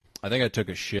I think I took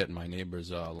a shit in my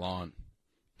neighbor's lawn.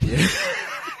 Yeah.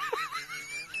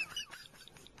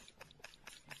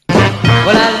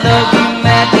 Well, I love you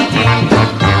madly, dear,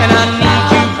 and I need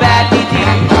you badly,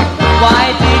 dear. Why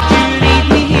did you leave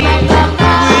me here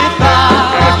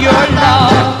without your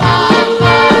love?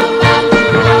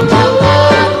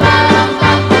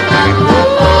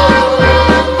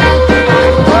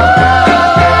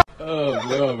 Oh,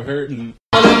 bro, I'm hurting.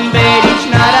 Well, in bed each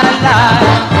night I lie,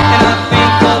 and I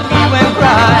think of you and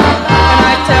cry, and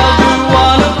I tell you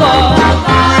one of all,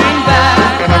 bring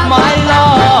back my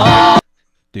love.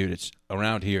 Dude, it's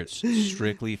around here. It's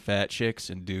strictly fat chicks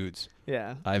and dudes.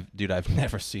 Yeah. I've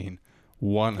never seen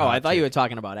one. Oh, hot I thought chick. you were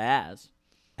talking about ass.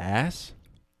 Ass?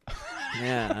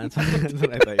 Yeah, that's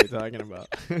what I thought you were talking about.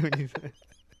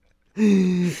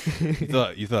 You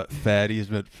thought fatties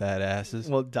meant fat asses?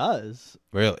 Well, it does.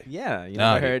 Really? Yeah, you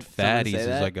No, never heard dude, someone fatties say is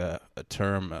that? like a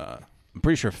term. I'm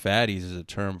pretty sure fatties is a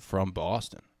term from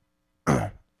Boston.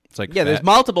 It's like Yeah, there's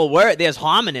multiple words. There's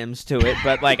homonyms to it,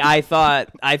 but like I thought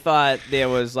there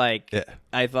was like Yeah.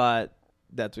 I thought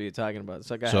that's what you're talking about.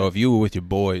 So, go So ahead. if you were with your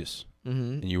boys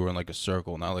Mhm. and you were in like a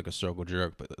circle, not like a circle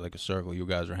jerk, but like a circle, you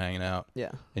guys were hanging out,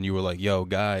 Yeah. and you were like, "Yo,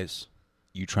 guys,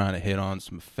 you trying to hit on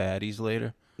some fatties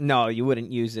later?" No, you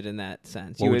wouldn't use it in that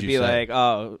sense. What You would would you be say? like,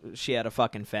 "Oh, she had a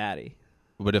fucking fatty."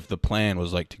 But if the plan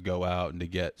was like to go out and to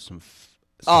get some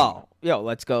Oh, yo,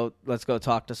 let's go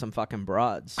talk to some fucking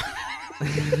broads.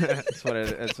 That's what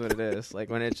it is.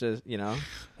 Like when it's just,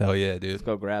 hell yeah, dude, let's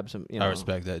go grab some, I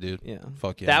respect that, dude. Yeah.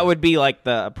 Fuck yeah. That would be like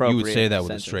the appropriate You would say that with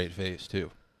sentence. a straight face too.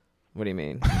 What do you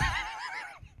mean?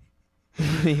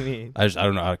 What do you mean? I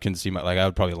don't know. I couldn't see I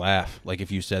would probably laugh. Like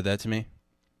if you said that to me,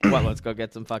 What, let's go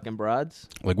get some fucking broads?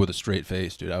 like with a straight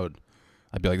face, dude,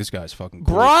 I'd be like, this guy's fucking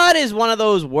cool. Broad is one of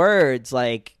those words,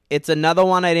 like, it's another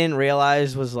one I didn't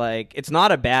realize was, like, it's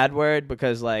not a bad word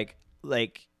because, like,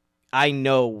 I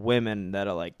know women that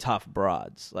are, like, tough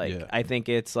broads. Like, Yeah. I think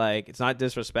it's, like, it's not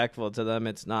disrespectful to them.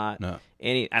 It's not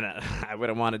I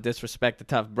wouldn't want to disrespect a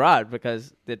tough broad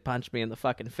because they'd punch me in the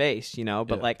fucking face, But,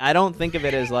 Yeah. like, I don't think of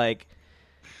it as, like,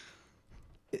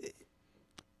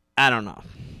 I don't know.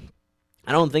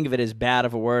 I don't think of it as bad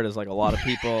of a word as like a lot of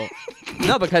people.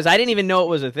 No, because I didn't even know it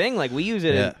was a thing. Like we use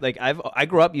it. Yeah. Like I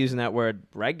grew up using that word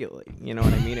regularly. You know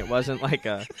what I mean? It wasn't like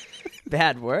a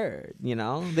bad word.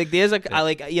 Like there's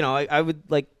I would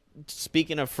like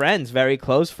speaking of friends, very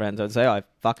close friends. I'd say, oh, I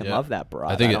fucking love that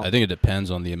broad. I think it depends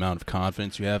on the amount of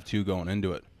confidence you have too going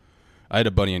into it. I had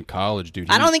a buddy in college,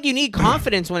 dude. I don't think you need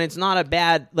confidence when it's not a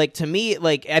bad, like, to me,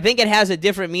 like, I think it has a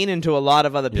different meaning to a lot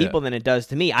of other people than it does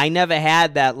to me. I never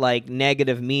had that, like,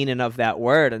 negative meaning of that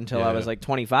word until I was, like,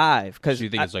 25. Do you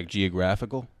think it's, like,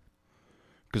 geographical?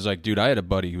 Because, like, dude, I had a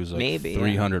buddy who was, like, Maybe,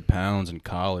 300 pounds in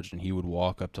college, and he would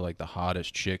walk up to, like, the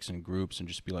hottest chicks in groups and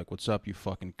just be like, what's up, you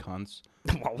fucking cunts?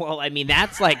 Well, I mean,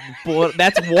 that's like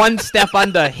that's one step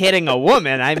under hitting a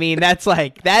woman. I mean, that's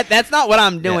like that's not what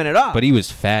I'm doing at all. But he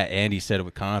was fat, and he said it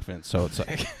with confidence, so it's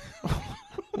like...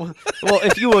 well,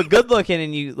 if you were good looking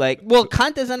and you like, well,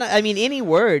 cunt isn't. I mean, any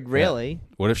word really.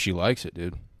 Yeah. What if she likes it,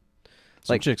 dude?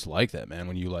 Some Like chicks like that, man.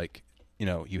 When you like,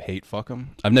 you hate fuck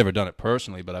them. I've never done it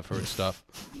personally, but I've heard stuff.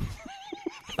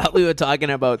 I thought we were talking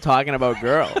about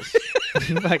girls.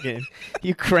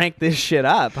 You crank this shit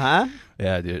up, huh?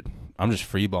 Yeah, dude. I'm just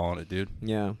freeballing it, dude.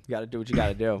 Yeah, you got to do what you got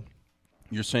to do.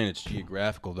 You're saying it's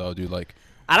geographical, though, dude. Like,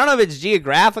 I don't know if it's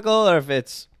geographical or if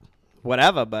it's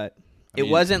whatever, but it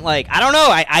wasn't like, I don't know.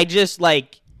 I just but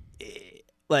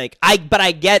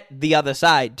I get the other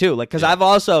side too. Like, cause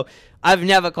I've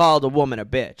never called a woman a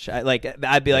bitch.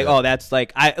 I'd be like, oh, that's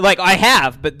like, I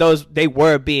have, but they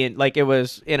were being like, it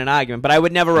was in an argument, but I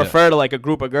would never refer to like a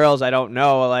group of girls I don't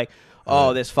know, or like,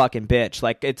 oh, this fucking bitch.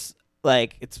 It's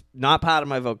not part of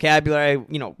my vocabulary,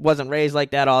 wasn't raised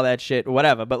like that, all that shit,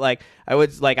 whatever. But I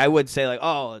would say like,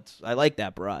 oh, I like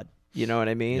that broad. You know what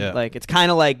I mean? Yeah. Like, it's kind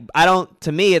of like,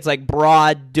 to me, it's like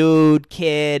broad, dude,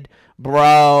 kid,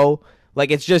 bro.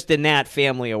 Like, it's just in that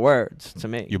family of words to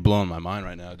me. You're blowing my mind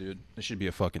right now, dude. This should be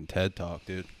a fucking TED Talk,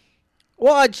 dude.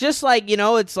 Well, it's just like,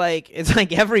 it's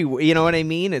like every, you know what I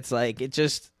mean? It's like, it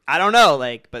just, I don't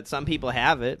know, but some people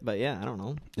have it, but yeah, I don't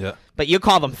know. Yeah. But you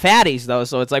call them fatties, though,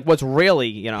 so it's like, what's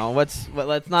really,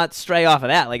 let's not stray off of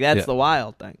that. Like, that's the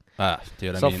wild thing.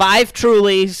 Dude, So 5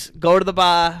 Trulies, go to the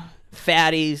bar,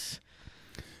 fatties.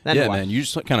 Then yeah, what? man, you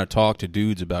just kind of talk to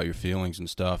dudes about your feelings and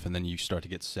stuff, and then you start to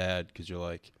get sad because you're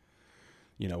like,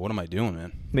 what am I doing,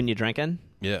 man? When you're drinking?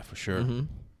 Yeah, for sure. Mm-hmm.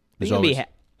 There's You can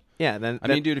always, I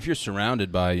mean, dude, if you're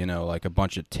surrounded by, like a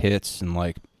bunch of tits and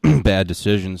like bad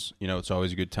decisions, it's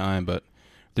always a good time, but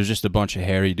there's just a bunch of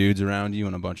hairy dudes around you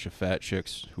and a bunch of fat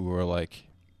chicks who are like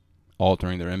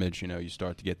altering their image. You know, you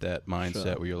start to get that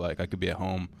mindset where you're like, I could be at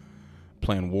home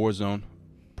playing Warzone,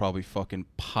 probably fucking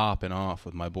popping off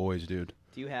with my boys, dude.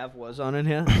 Do you have Warzone in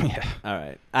here? Yeah. All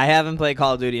right. I haven't played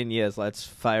Call of Duty in years. Let's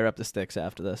fire up the sticks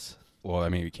after this. Well, I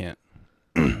mean, we can't.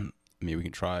 I mean, we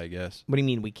can try, I guess. What do you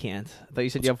mean we can't? I thought you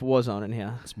said you have Warzone in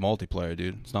here. It's multiplayer,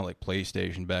 dude. It's not like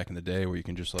PlayStation back in the day where you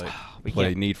can just like We play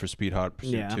can't- Need for Speed Hot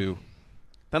Pursuit Yeah. 2.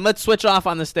 Then let's switch off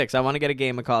on the sticks. I want to get a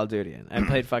game of Call of Duty in. I haven't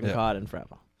played fucking COD in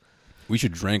forever. We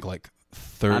should drink like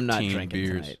 13 I'm not drinking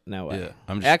beers. tonight. No way. Yeah,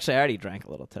 I'm just, Actually, I already drank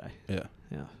a little today. yeah,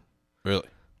 Yeah. really.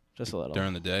 Just a little.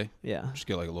 During the day, Yeah. just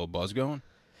get like a little buzz going.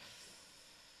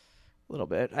 A little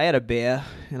bit. I had a beer,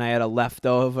 and I had a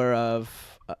leftover of...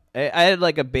 I had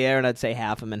like a beer, and I'd say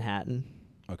half a Manhattan.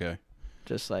 Okay.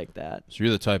 Just like that. So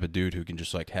you're the type of dude who can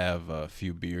just like have a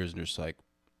few beers and just like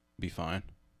be fine.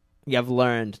 Yeah, I've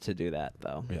learned to do that,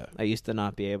 though. Yeah. I used to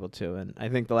not be able to, and I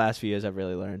think the last few years I've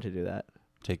really learned to do that.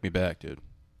 Take me back, dude.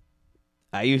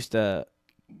 I used to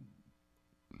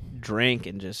drink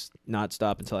and just not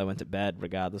stop until I went to bed,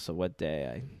 regardless of what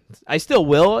day. I still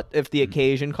will if the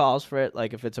occasion calls for it.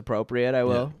 Like if it's appropriate, I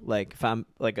will. Yeah. Like if I'm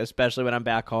like, especially when I'm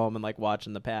back home and like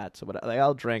watching the Pats or whatever. Like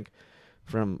I'll drink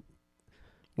from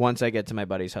once I get to my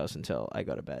buddy's house until I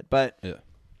go to bed. But Yeah.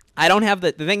 I don't have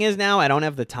the thing is now I don't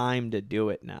have the time to do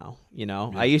it now. You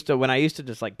know, Yeah. when I used to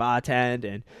just like bartend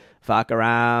and fuck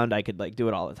around, I could like do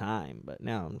it all the time. But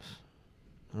now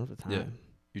I don't have the time. Yeah.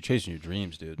 You're chasing your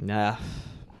dreams, dude. Nah.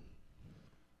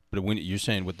 But when you're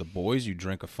saying with the boys, you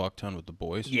drink a fuck ton with the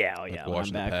boys. Yeah, oh Like yeah.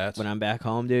 watching the Pats. When I'm back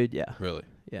home, dude. Yeah, Really?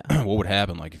 yeah. What would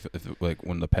happen like if like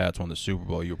when the Pats won the Super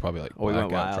Bowl, you were probably like Oh, we went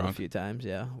blackout wild a drunk? few times.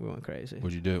 Yeah, we went crazy.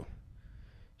 What'd you do?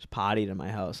 Just partied in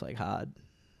my house like hard.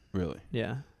 Really?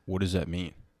 Yeah, What does that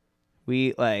mean?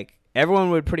 we like everyone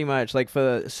would pretty much like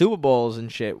for the Super Bowls and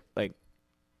shit. Like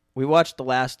we watched the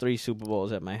last 3 Super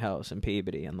Bowls at my house in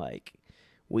Peabody, and like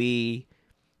we,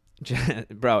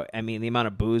 bro. I mean, the amount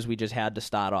of booze we just had to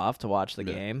start off to watch the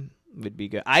Yeah. game would be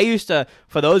good. I used to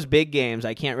for those big games.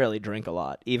 I can't really drink a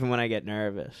lot, even when I get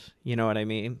nervous. You know what I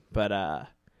mean? But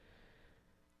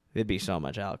there'd be so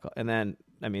much alcohol, and then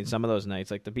I mean, some of those nights,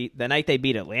 like the night they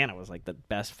beat Atlanta was like the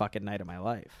best fucking night of my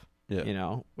life. Yeah. You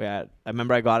know, I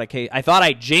remember I got a case. I thought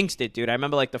I jinxed it, dude. I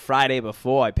remember like the Friday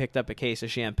before, I picked up a case of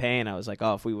champagne. I was like,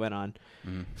 oh, if we went on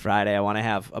Friday, I want to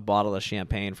have a bottle of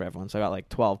champagne for everyone. So I got like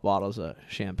 12 bottles of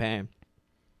champagne.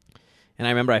 And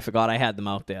I remember I forgot I had them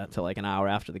out there until like an hour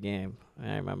after the game.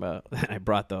 And I remember I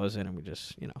brought those in, and we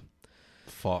just, you know.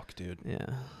 Fuck, dude. Yeah.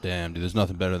 Damn, dude. There's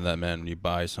nothing better than that, man. When you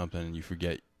buy something and you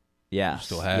forget. Yes.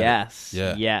 still have it. yes.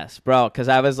 Yeah. Yes, bro. Because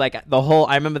I was like I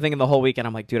remember thinking the whole weekend.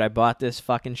 I'm like, dude, I bought this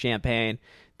fucking champagne.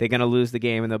 They're gonna lose the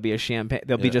game, and there'll be a champagne.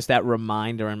 There'll be Yeah. just that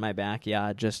reminder in my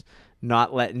backyard, just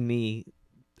not letting me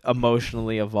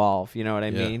emotionally evolve. You know what I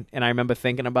Yeah. mean? And I remember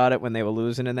thinking about it when they were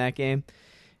losing in that game,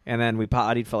 and then we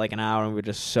partied for like an hour, and we were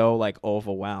just so like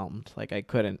overwhelmed, like I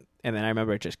couldn't. And then I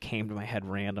remember it just came to my head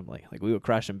randomly. Like we were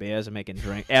crushing beers and making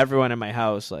drink. Everyone in my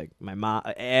house, like my mom,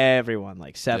 everyone,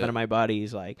 like 7 Yeah. of my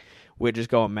buddies, like we're just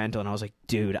going mental. And I was like,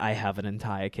 dude, I have an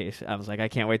entire case. I was like, I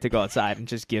can't wait to go outside and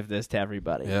just give this to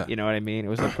everybody. Yeah. You know what I mean? It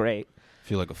was like great.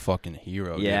 Feel like a fucking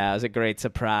hero. Yeah, it was a great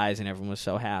surprise, and everyone was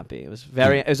so happy. It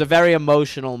was a very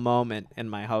emotional moment in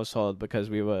my household because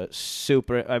we were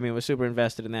super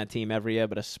invested in that team every year,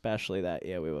 but especially that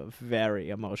year, we were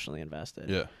very emotionally invested.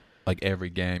 Dude. Yeah. Like every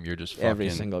game, you're just fucking, Every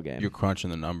single game. You're crunching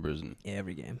the numbers and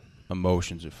Every game.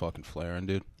 emotions are fucking flaring,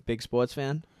 dude. Big sports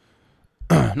fan?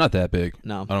 Not that big.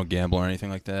 No. I don't gamble or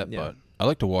anything like that, Yeah. but I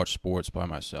like to watch sports by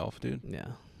myself, dude. Yeah.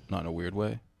 Not in a weird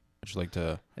way. I just like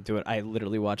to. I do it. I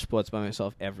literally watch sports by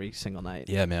myself every single night.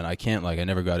 Yeah, man. I can't I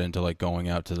never got into like going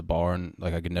out to the bar and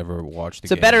like I could never watch the.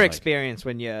 It's a game, better like- experience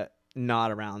when you're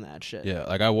not around that shit. Yeah,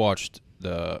 like I watched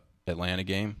the Atlanta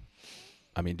game.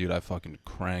 I mean, dude, I fucking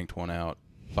cranked one out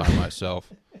by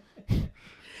myself.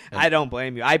 I don't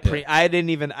blame you. I didn't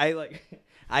even.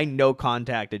 I no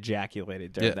contact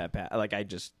ejaculated during Yeah. that. Like I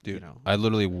just, Dude, you know. I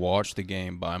literally watched the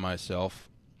game by myself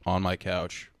on my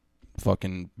couch,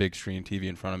 fucking big screen TV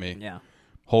in front of me. Yeah.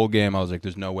 Whole game, I was like,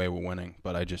 "There's no way we're winning,"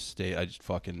 but I just stayed. I just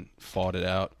fucking fought it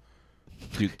out,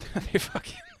 dude.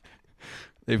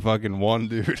 They fucking won,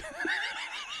 dude.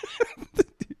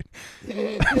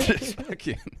 I just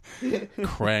fucking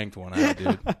cranked one out,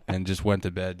 dude, and just went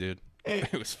to bed, dude.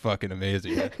 It was fucking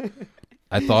amazing. Man.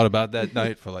 I thought about that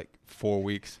night for like 4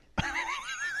 weeks.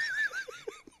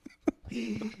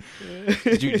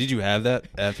 Did you have that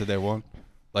after they won?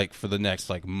 Like for the next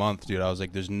like month, dude. I was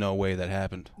like, "There's no way that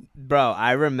happened." Bro,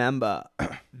 I remember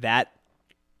that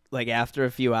like after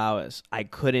a few hours, I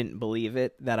couldn't believe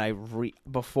it that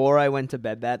before I went to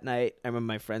bed that night, I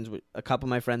remember a couple of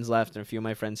my friends left and a few of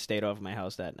my friends stayed over my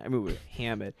house that night. I mean, we were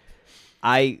hammered.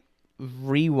 I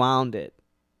rewound it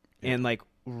and like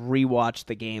rewatched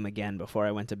the game again before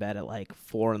I went to bed at like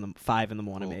 5 in the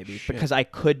morning, maybe, shit. because I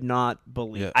could not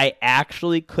believe. Yeah. I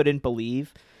actually couldn't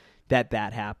believe that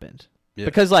happened. Yeah.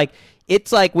 Because like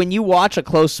it's like when you watch a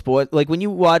close sport, like when you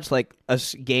watch like a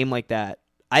game like that,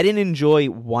 I didn't enjoy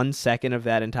 1 second of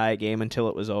that entire game until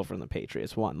it was over and the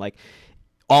Patriots won. Like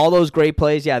all those great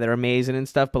plays, yeah, they're amazing and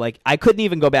stuff, but like I couldn't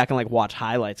even go back and like watch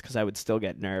highlights because I would still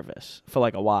get nervous for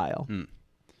like a while.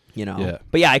 You know. Yeah.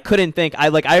 But yeah, I couldn't think.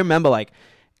 I remember like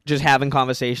just having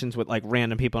conversations with like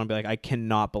random people and be like, I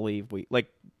cannot believe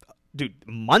dude,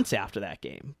 months after that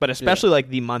game, but especially like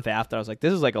the month after, I was like,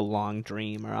 this is like a long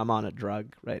dream, or I'm on a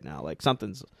drug right now. Like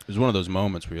something's. It was one of those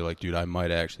moments where you're like, dude, I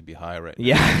might actually be high right now.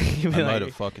 Yeah, I might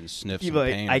have fucking sniffed some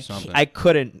pain or something. I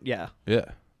couldn't. Yeah. Yeah,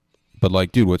 but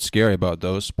like, dude, what's scary about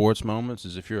those sports moments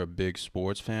is if you're a big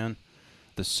sports fan,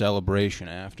 the celebration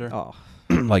after. Oh.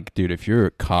 Like, dude, if you're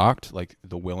cocked, like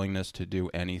the willingness to do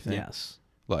anything. Yes.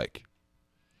 Like.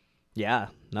 Yeah.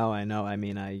 No, I know. I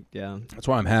mean, That's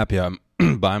why I'm happy I'm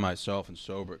by myself and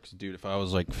sober. Because, dude, if I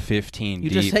was like 15 You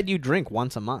deep. just said you drink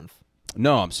once a month.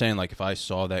 No, I'm saying like if I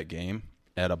saw that game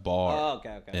at a bar.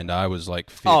 Okay. And I was like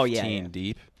 15 yeah.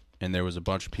 deep, and there was a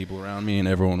bunch of people around me, and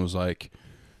everyone was like,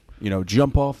 you know,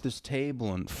 jump off this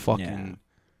table and fucking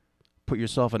put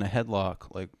yourself in a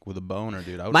headlock like with a boner,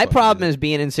 dude. My problem is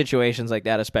being in situations like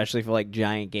that, especially for like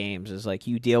giant games, is like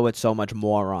you deal with so much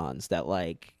morons that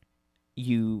like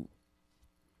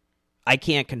I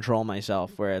can't control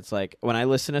myself, where it's like when I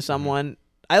listen to someone,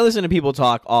 I listen to people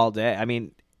talk all day. I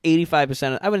mean,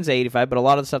 85%, I wouldn't say 85, but a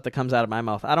lot of the stuff that comes out of my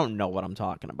mouth, I don't know what I'm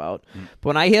talking about. But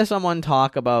when I hear someone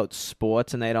talk about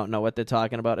sports and they don't know what they're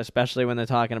talking about, especially when they're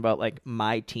talking about like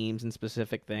my teams and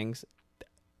specific things,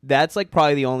 that's like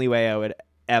probably the only way I would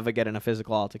ever get in a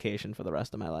physical altercation for the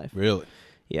rest of my life. Really?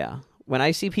 Yeah. When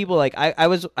I see people like I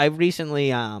was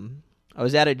recently I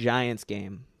was at a Giants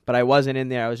game, but I wasn't in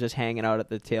there. I was just hanging out at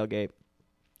the tailgate.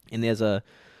 And there's a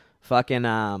fucking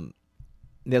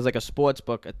there's like a sports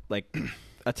book like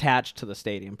attached to the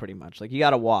stadium pretty much. Like you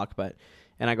got to walk,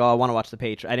 and I go, I want to watch the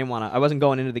Patriots. I wasn't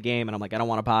going into the game, and I'm like, I don't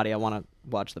want to party. I want to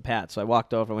watch the Pats. So I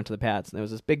walked over, went to the Pats, and there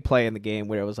was this big play in the game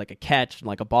where it was like a catch and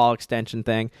like a ball extension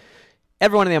thing.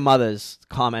 Everyone and their mothers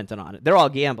commented on it. They're all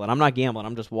gambling. I'm not gambling.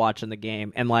 I'm just watching the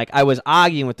game. And like I was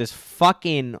arguing with this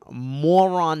fucking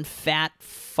moron fat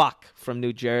fuck from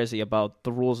New Jersey about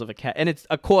the rules of a catch. And it's,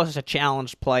 of course, it's a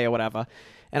challenged play or whatever.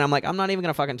 And I'm like, I'm not even going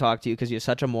to fucking talk to you because you're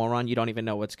such a moron. You don't even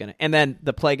know what's going to... And then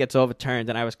the play gets overturned,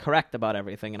 and I was correct about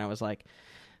everything. And I was like,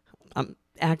 I'm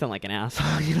acting like an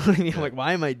asshole. You know what I mean? I'm like,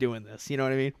 why am I doing this? You know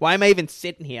what I mean? Why am I even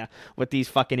sitting here with these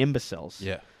fucking imbeciles?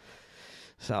 Yeah.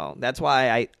 So that's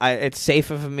why I it's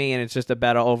safer for me, and it's just a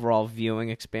better overall viewing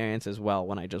experience as well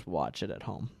when I just watch it at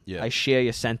home. Yeah. I share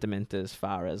your sentiment as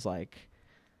far as like...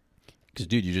 Because,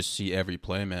 dude, you just see every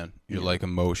play, man. You're like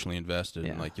emotionally invested.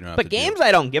 Yeah. And, like, you don't have But to games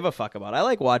I don't give a fuck about. I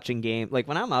like watching games. Like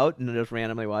when I'm out and just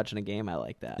randomly watching a game, I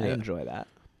like that. Yeah. I enjoy that.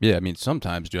 Yeah, I mean,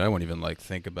 sometimes, dude, I won't even like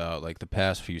think about like the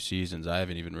past few seasons. I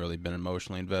haven't even really been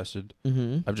emotionally invested.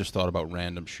 Mm-hmm. I've just thought about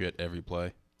random shit every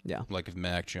play. Yeah. Like if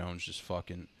Mac Jones just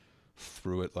fucking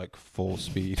threw it like full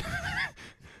speed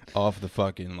off the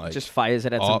fucking like... Just fires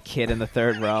it at some kid in the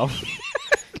third row.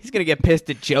 He's going to get pissed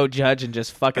at Joe Judge and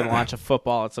just fucking launch a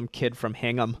football at some kid from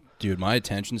Hingham. Dude, my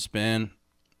attention span,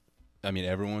 I mean,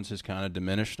 everyone's has kind of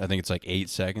diminished. I think it's like 8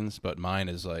 seconds, but mine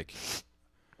is like...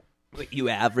 You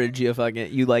average, you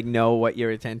like know what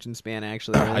your attention span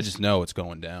actually is. I just know it's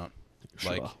going down.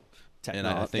 Sure. Like, and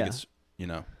I think it's, you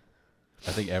know,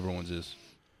 I think everyone's is...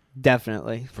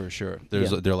 Definitely. For sure.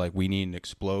 They're like, we need an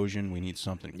explosion. We need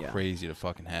something crazy to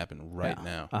fucking happen right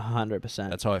now. 100%.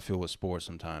 That's how I feel with sports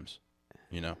sometimes,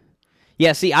 you know?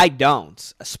 Yeah, see, I don't.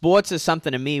 Sports is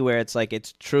something to me where it's like,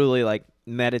 it's truly like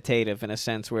meditative in a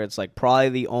sense where it's like probably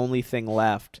the only thing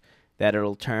left that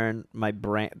it'll turn my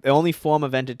brain, the only form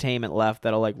of entertainment left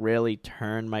that'll like really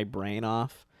turn my brain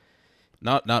off.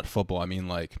 Not football. I mean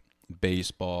like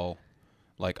baseball.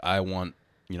 Like I want,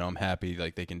 you know, I'm happy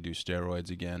like they can do steroids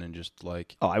again and just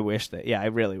like... Oh, I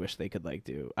really wish they could like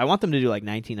do... I want them to do like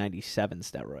 1997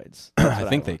 steroids. I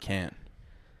think they can.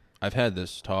 I've had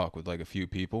this talk with like a few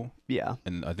people. Yeah.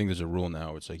 And I think there's a rule now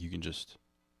where it's like you can just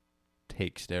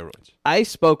take steroids. I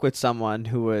spoke with someone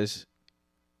who was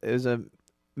a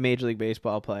Major League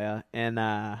Baseball player, and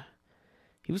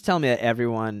he was telling me that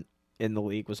everyone in the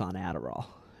league was on Adderall.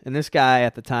 And this guy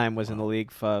at the time was in the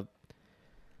league for...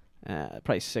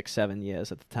 probably 6-7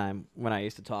 years at the time when I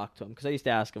used to talk to him, because I used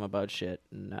to ask him about shit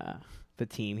and the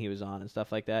team he was on and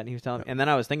stuff like that. And he was telling me, and then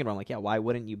I was thinking about him, like, yeah, why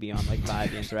wouldn't you be on like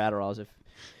Vyvanse or Adderalls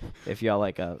if you're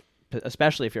like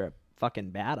especially if you're a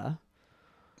fucking batter,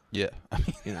 Yeah.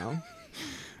 you know?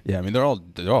 Yeah, I mean they're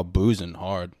all boozing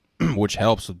hard, which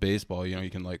helps with baseball. You know, you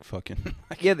can like fucking.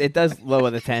 Yeah, it does lower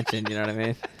the tension. You know what I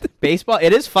mean? Baseball,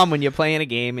 it is fun when you're playing a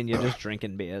game and you're just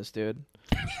drinking beers, dude.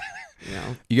 You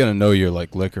know, You gotta know your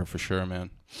like liquor for sure, man.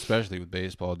 Especially with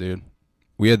baseball, dude.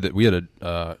 We had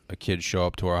a kid show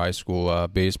up to our high school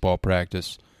baseball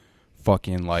practice,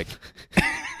 fucking like.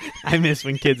 I miss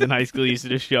when kids in high school used to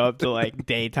just show up to like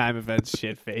daytime events,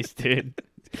 shit faced, dude.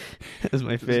 That was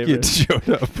my favorite. Kid showed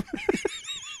up.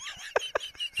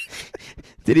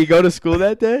 Did he go to school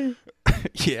that day?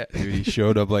 Yeah, dude, he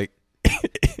showed up like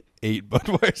 8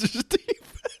 Budweisers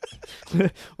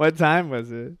deep. What time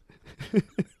was it?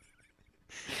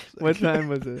 What time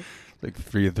was it? Like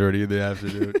 3:30 in the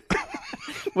afternoon.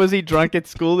 Was he drunk at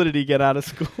school, or did he get out of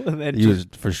school and then He was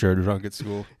for sure drunk at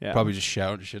school. Yeah. Probably just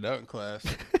shouting shit out in class.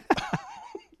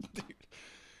 Dude,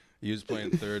 he was playing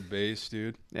third base,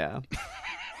 dude. Yeah.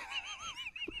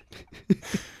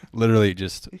 Literally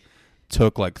just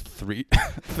took like three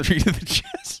to the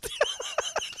chest.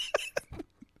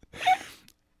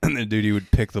 And then, dude, he would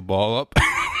pick the ball up.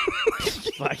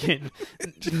 Fucking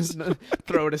just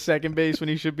throw it to second base when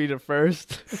he should be to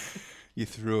first. You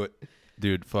threw it,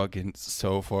 dude, fucking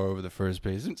so far over the first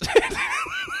base.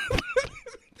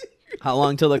 How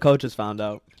long till the coaches found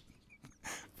out?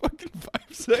 Fucking 5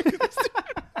 seconds.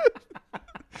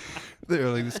 They were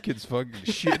like, this kid's fucking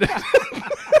shit.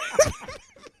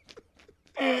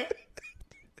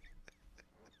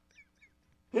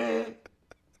 Dude.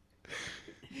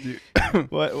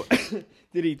 What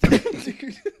did he?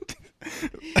 Did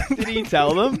he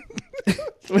tell them?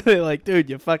 Were they like, dude,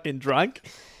 you're fucking drunk?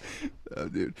 Oh,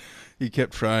 dude, he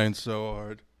kept trying so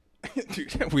hard.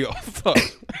 Dude, we all thought.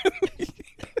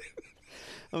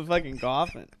 I'm fucking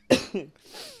coughing. Dude,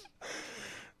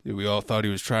 we all thought he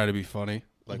was trying to be funny.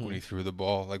 Like when he threw the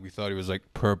ball, like we thought he was like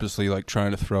purposely like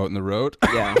trying to throw it in the road.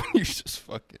 Yeah. He was just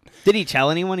fucking. Did he tell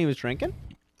anyone he was drinking?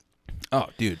 Oh,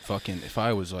 dude, fucking. If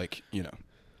I was like, you know,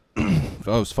 if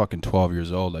I was fucking 12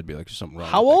 years old, I'd be like, there's something wrong.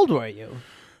 How with old were you?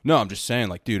 No, I'm just saying,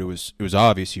 like, dude, it was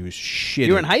obvious he was shitty.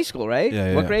 You were in high school, right?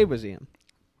 Yeah, What yeah. grade was he in?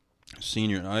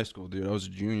 Senior in high school, dude. I was a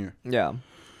junior. Yeah.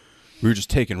 We were just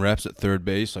taking reps at third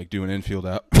base, like doing infield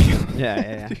out.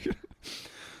 Yeah.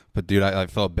 But dude, I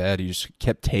felt bad. He just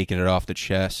kept taking it off the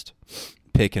chest,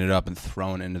 picking it up and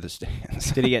throwing it into the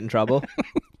stands. Did he get in trouble?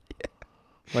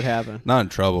 What happened? Not in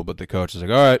trouble, but the coach was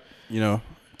like, all right, you know,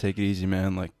 take it easy,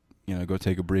 man. Like, you know, go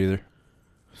take a breather.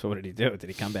 So what did he do? Did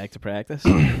he come back to practice?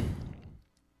 I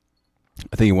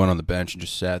think he went on the bench and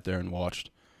just sat there and watched.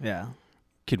 Yeah.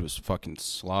 Kid was fucking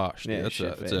sloshed. Dude. Yeah, That's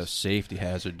a shit-faced. safety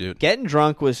hazard, dude. Getting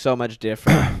drunk was so much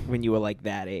different when you were like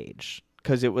that age.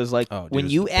 Because it was like Oh, dude, when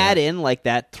it's you the add best. in like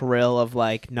that thrill of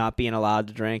like not being allowed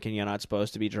to drink and you're not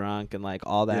supposed to be drunk and like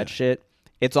all that Yeah. shit,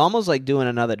 it's almost like doing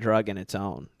another drug in its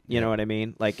own. You know what I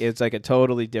mean? Like it's like a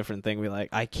totally different thing. We like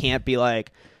I can't be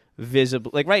like visible.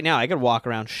 Like right now, I could walk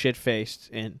around shit faced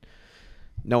and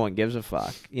no one gives a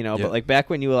fuck. You know. Yeah. But like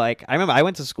back when you were like, I remember I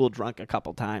went to school drunk a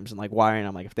couple times and like wiring.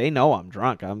 I'm like, if they know I'm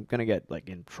drunk, I'm gonna get like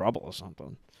in trouble or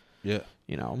something. Yeah.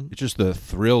 You know. It's just the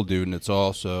thrill, dude, and it's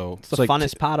also... It's the like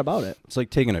funnest part about it. It's like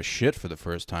taking a shit for the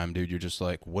first time, dude. You're just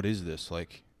like, what is this?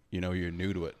 Like, you know, you're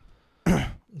new to it.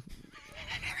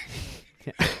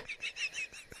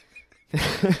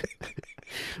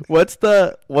 What's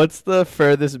the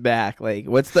furthest back? Like,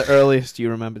 what's the earliest you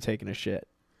remember taking a shit?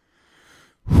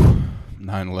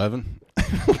 9/11?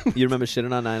 You remember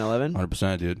shitting on 9/11?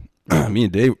 100%, dude. me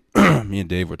and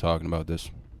Dave were talking about this.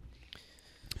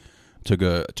 Took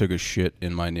a shit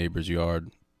in my neighbor's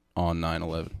yard on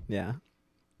 9/11. Yeah.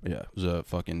 Yeah, it was a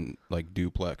fucking like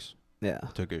duplex. Yeah.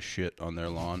 Took a shit on their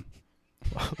lawn.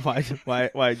 Why'd you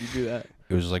do that?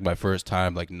 It was like my first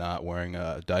time like not wearing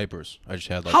diapers. I just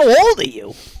had like How old are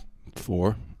you?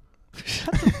 4.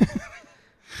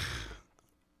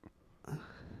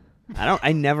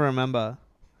 I never remember.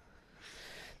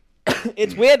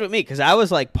 It's weird with me because I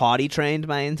was like potty trained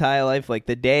my entire life. Like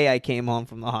the day I came home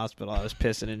from the hospital, I was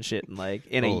pissing and shitting like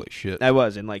in Holy shit. I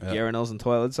was in like Yeah. urinals and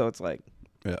toilets. So it's like,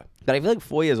 Yeah. but I feel like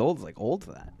 4 years old is like old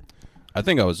for that. I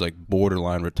think I was like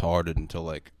borderline retarded until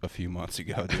like a few months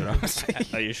ago, dude. Honestly,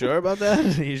 Are you sure about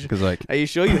that? because like Are you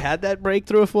sure you had that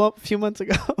breakthrough a few months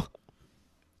ago?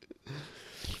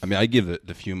 I mean, I give it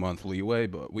the few month leeway,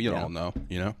 but we Yeah. all know,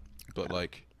 you know. But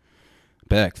like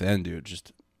back then, dude,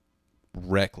 just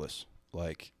reckless.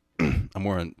 Like I'm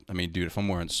wearing. I mean, dude, if I'm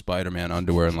wearing Spider-Man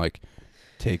underwear and like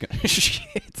taking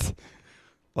shit.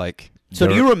 Like, So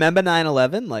do you remember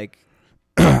 9/11? Like,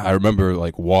 I remember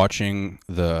like watching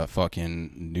the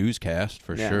fucking newscast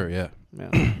for sure. Yeah.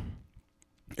 yeah,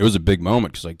 It was a big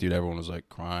moment because, like, dude, everyone was like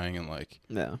crying and like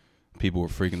yeah. people were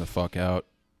freaking the fuck out.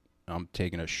 I'm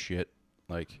taking a shit.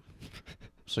 Like,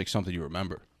 it's like something you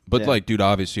remember. But like, dude,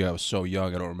 obviously I was so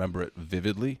young, I don't remember it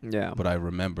vividly. Yeah. But I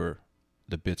remember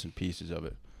the bits and pieces of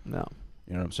it. No.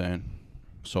 You know what I'm saying?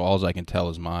 So all I can tell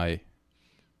is my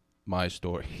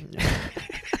story.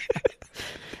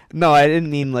 No, I didn't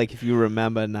mean like if you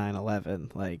remember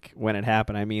 9/11, like when it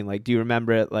happened. I mean, like, do you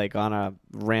remember it like on a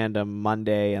random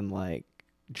Monday in like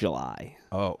July?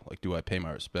 Oh, like, do I pay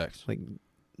my respects? Like,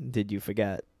 did you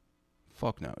forget?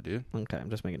 Fuck no, dude. Okay, I'm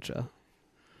just making sure.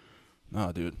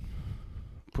 No, dude.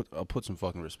 I'll put some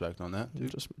fucking respect on that,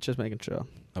 dude. Just making sure.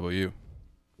 How about you?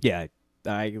 Yeah,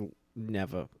 I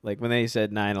never, like, when they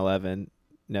said 9/11,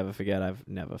 never forget, I've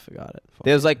never forgot it.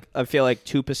 There's like, I feel like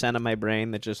 2% of my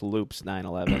brain that just loops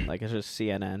 9/11. Like, it's just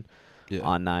CNN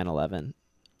on 9/11,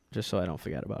 just so I don't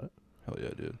forget about it. Hell yeah,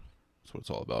 dude. That's what it's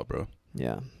all about, bro.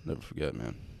 Yeah. Never forget,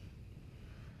 man.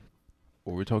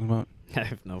 What were we talking about? I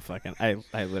have no fucking, I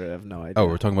literally have no idea. Oh,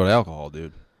 we're talking about alcohol,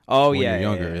 dude. Oh, when yeah. You're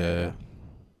younger, yeah.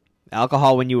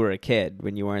 Alcohol when you were a kid,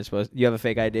 when you weren't supposed. You have a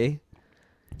fake ID?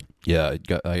 Yeah,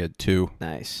 I had 2.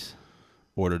 Nice.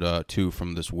 Ordered 2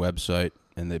 from this website,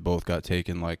 and they both got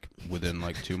taken like within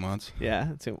like 2 months.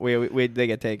 Yeah. Where'd they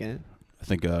get taken? I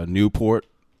think Newport,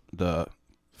 the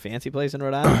fancy place in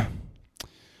Rhode Island.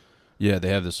 Yeah, they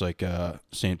have this like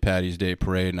St. Patty's Day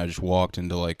parade, and I just walked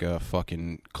into like a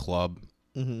fucking club.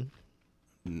 Mm-hmm.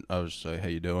 And I was just like, "How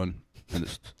you doing?" And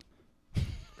this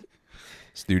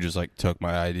dude just like took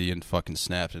my ID and fucking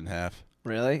snapped it in half.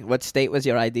 Really? What state was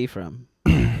your ID from?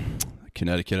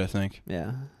 Connecticut, I think.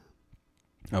 Yeah.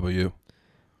 How about you?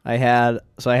 I had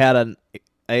an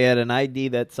ID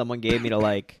that someone gave me to,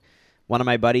 like, one of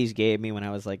my buddies gave me when I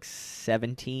was like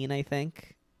 17, I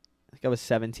think. I was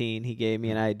 17. He gave me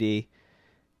an ID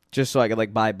just so I could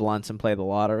like buy blunts and play the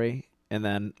lottery. And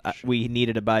then we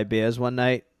needed to buy beers one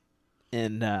night,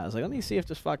 and I was like, let me see if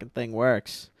this fucking thing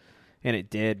works, and it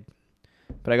did.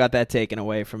 But I got that taken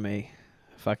away from me.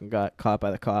 I fucking got caught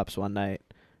by the cops one night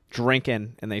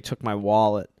drinking, and they took my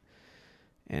wallet.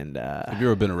 And have you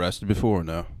ever been arrested before or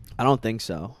no? I don't think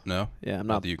so. No? Yeah, I'm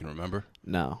not not that you can remember.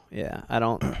 No, yeah, I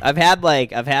don't. I've had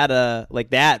a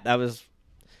like that. I was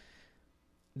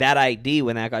that ID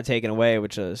when that got taken away,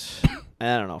 which was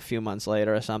I don't know, a few months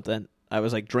later or something. I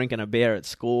was like drinking a beer at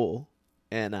school,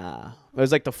 and it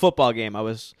was like the football game. I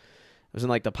was in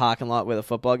like the parking lot where the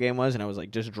football game was, and I was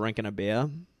like just drinking a beer,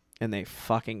 and they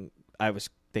fucking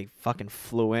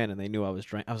flew in, and they knew I was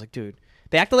drinking. I was like, dude.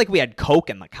 They acted like we had coke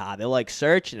in the car. They're like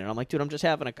searching it. I'm like, dude, I'm just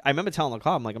having I remember telling the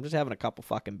car, I'm like, I'm just having a couple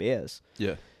fucking beers.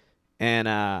 Yeah. And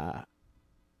I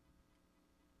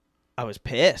was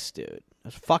pissed, dude. I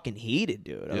was fucking heated,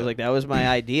 dude. I was like, that was my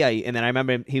idea. And then I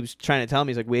remember he was trying to tell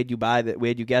me, he's like, where'd you buy that?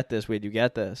 Where'd you get this? Where'd you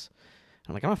get this?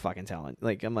 I'm like, I'm not fucking telling.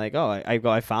 Like, I'm like, oh,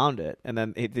 I found it. And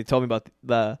then they told me about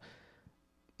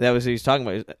that was what he was talking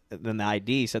about. Then the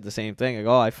ID said the same thing. I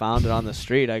go, I found it on the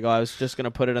street. I go, I was just going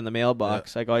to put it in the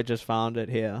mailbox. I go, I just found it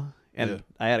here. And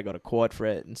I had to go to court for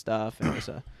it and stuff. And it was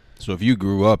So if you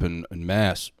grew up in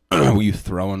Mass, were you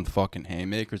throwing fucking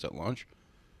haymakers at lunch?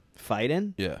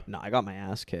 Fighting? Yeah. No, I got my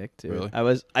ass kicked, dude. Really?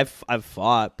 I've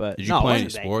fought, but did you play any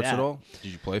sports at all?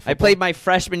 Did you play football? I played my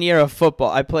freshman year of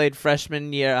football. I played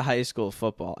freshman year of high school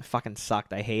football. I fucking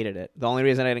sucked. I hated it. The only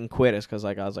reason I didn't quit is because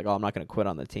like I was like, oh, I'm not going to quit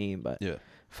on the team, but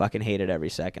fucking hated every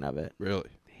second of it. Really?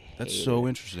 That's so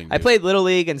interesting. Dude. I played Little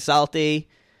League and Salty.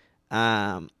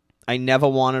 I never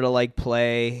wanted to like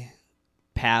play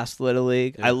past Little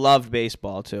League. I loved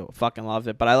baseball too. Fucking loved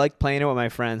it. But I liked playing it with my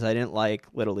friends. I didn't like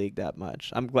Little League that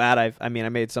much. I'm glad I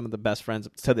made some of the best friends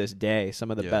to this day, some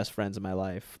of the best friends in my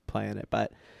life playing it.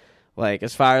 But like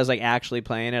as far as like actually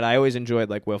playing it, I always enjoyed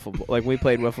like wiffle ball. Like we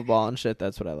played wiffle ball and shit.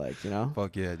 That's what I liked, you know?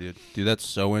 Fuck yeah, dude. Dude, that's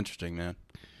so interesting, man.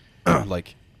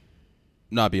 Like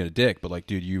not being a dick, but like,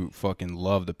 dude, you fucking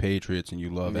love the Patriots and you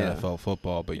love NFL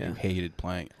football, but you hated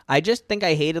playing it. I just think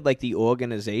I hated like the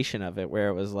organization of it, where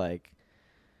it was like,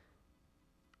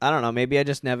 I don't know, maybe I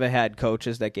just never had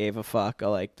coaches that gave a fuck or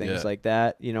like things like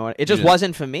that. You know, it just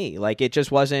wasn't for me. Like it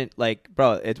just wasn't like,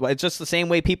 bro, it's just the same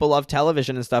way people love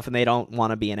television and stuff and they don't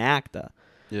want to be an actor.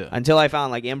 Yeah. Until I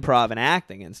found like improv and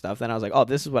acting and stuff, then I was like, oh,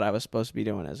 this is what I was supposed to be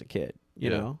doing as a kid, you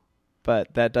know?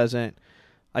 But that doesn't.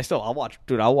 I'll watch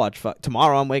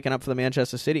tomorrow. I'm waking up for the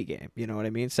Manchester City game. You know what I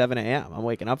mean? 7 a.m. I'm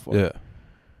waking up for it.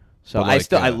 So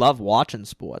I love watching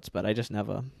sports, but I just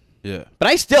never. Yeah.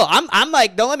 But I'm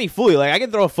like, don't let me fool you. Like, I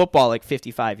can throw a football like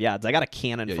 55 yards. I got a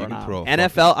cannon Yeah, for you an can arm. throw a NFL,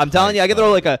 fucking I'm telling you, I can throw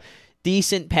tight like a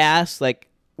decent pass like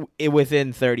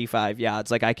within 35 yards.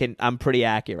 Like I'm pretty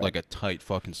accurate. Like a tight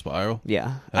fucking spiral. Yeah,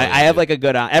 Hell I yeah, have dude. like a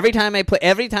good arm. Every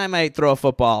time I throw a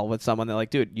football with someone, they're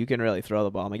like, dude, you can really throw the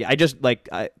ball. I'm like, I just like,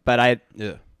 I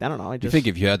don't know. I You just think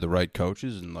if you had the right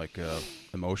coaches and like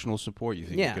emotional support, you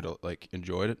think Yeah. you could like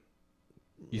enjoyed it?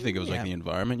 You think it was Yeah. like the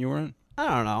environment you were in? I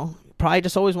don't know. Probably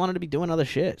just always wanted to be doing other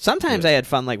shit. Sometimes Yeah. I had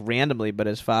fun like randomly, but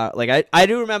as far like I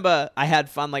do remember I had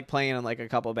fun like playing in like a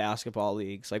couple basketball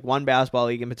leagues. Like one basketball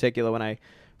league in particular when I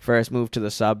first moved to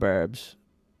the suburbs,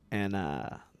 and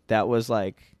that was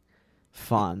like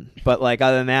fun. But like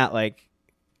other than that, like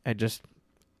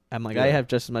I'm like I Yeah. have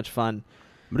just as much fun.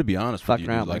 I'm gonna be honest with Fucking you,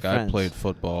 dude. around with Like my I friends. played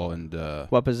football and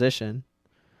What position?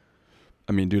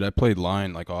 I mean, dude, I played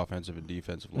line, like offensive and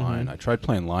defensive line. Mhm. I tried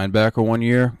playing linebacker one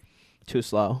year Too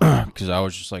slow. because I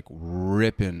was just like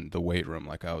ripping the weight room,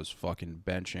 like I was fucking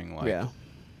benching, like Yeah.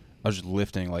 I was just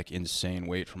lifting like insane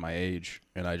weight for my age,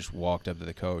 and I just walked up to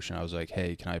the coach and I was like,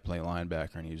 "Hey, can I play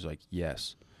linebacker?" And he was like,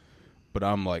 "Yes," but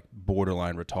I'm like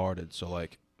borderline retarded, so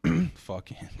like,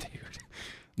 fucking dude,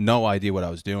 no idea what I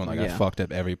was doing. Like I Yeah. fucked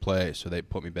up every play, so they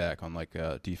put me back on like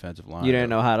a defensive line. You didn't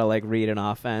know how to like read an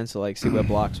offense or like see where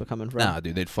blocks were coming from. Nah,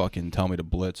 dude, they'd fucking tell me to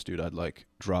blitz, dude. I'd like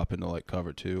drop into like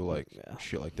cover two, like Yeah.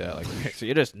 shit like that. Like, So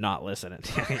you're just not listening.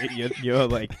 you're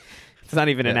like, it's not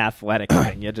even an Yeah. athletic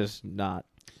thing. You're just not.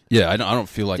 yeah, I don't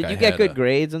feel like Did I you get had good a-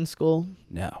 grades in school?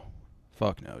 No,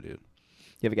 fuck no, dude.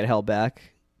 You ever get held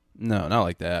back? No, not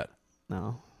like that.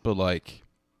 No. But like,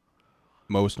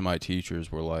 most of my teachers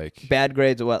were like, Bad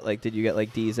grades or what? Like, did you get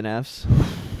like D's and F's?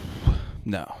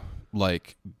 no,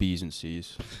 like B's and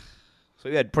C's. So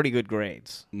you had pretty good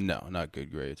grades. No, not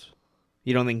good grades.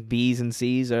 You don't think B's and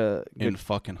C's are good? In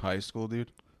fucking high school,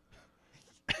 dude.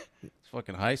 It's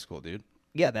fucking high school, dude.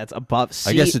 Yeah, that's above C.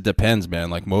 I guess it depends, man.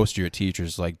 Like most of your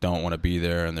teachers like don't want to be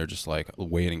there, and they're just like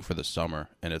waiting for the summer.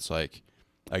 And it's like,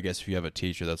 I guess if you have a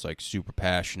teacher that's like super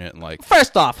passionate and like,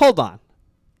 First off, hold on.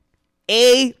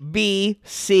 A, B,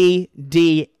 C,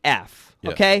 D, F.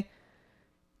 Yeah. Okay?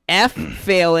 F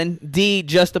failing, D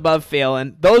just above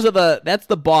failing. That's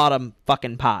the bottom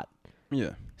fucking pot.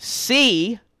 yeah,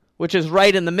 C, which is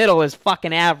right in the middle, is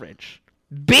fucking average.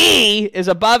 B is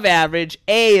above average.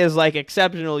 A is like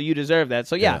exceptional. You deserve that.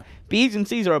 So yeah, Yeah. B's and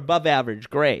C's are above average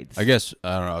grades. I guess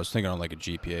I don't know. I was thinking on like a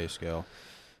GPA scale,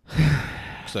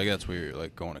 because like that's what you're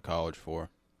like going to college for.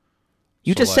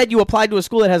 You So, just like- said you applied to a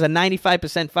school that has a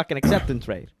 95% fucking acceptance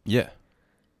rate. Yeah.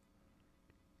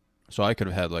 So I could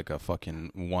have had like a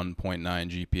fucking 1.9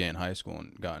 GPA in high school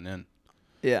and gotten in.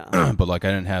 Yeah. But like I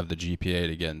didn't have the GPA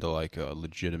to get into like a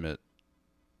legitimate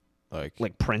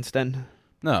Like Princeton.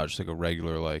 no, just like a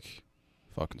regular like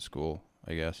fucking school,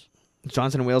 I guess.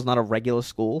 Johnson & Wales not a regular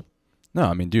school. No,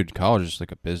 I mean, dude, college is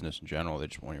like a business in general. They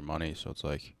just want your money, so it's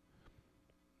like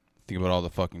think about all the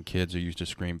fucking kids who used to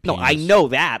scream No, penis.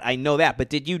 I know that. But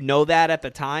did you know that at the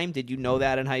time? Did you know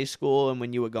that in high school and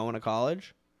when you were going to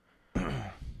college?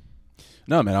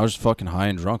 No, man, I was just fucking high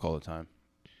and drunk all the time.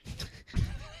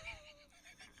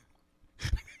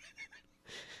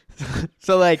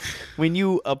 So like when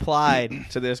you applied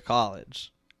to this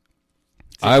college,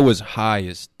 I was high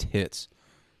as tits.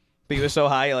 but you were so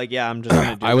high, you're like, yeah, I'm just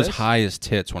gonna do I was this? high as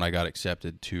tits when I got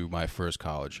accepted to my first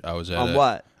college. I was at On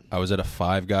what? I was at a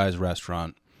Five Guys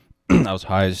restaurant. I was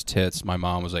high as tits. My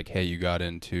mom was like, "Hey, you got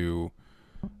into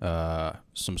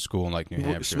some school in like New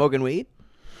Hampshire." Smoking weed?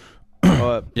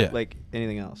 Or Yeah. like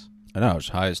anything else? I know. I was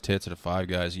high as tits at a Five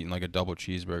Guys eating like a double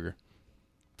cheeseburger.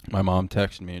 My mom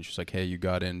texted me and she's like, "Hey, you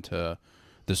got into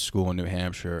this school in New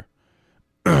Hampshire,"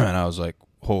 and I was like,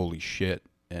 "Holy shit!"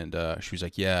 And she was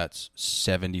like, "Yeah, it's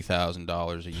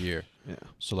 $70,000 a year." Yeah.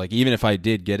 So like, even if I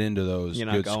did get into those You're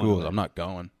not good going schools, with it. I'm not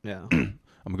going. Yeah.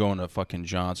 I'm going to fucking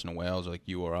Johnson & Wales, or like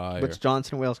URI, or What's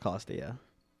Johnson & Wales cost you?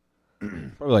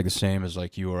 probably like the same as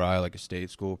like URI, like a state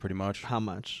school, pretty much. How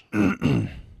much?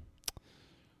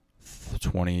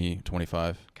 20,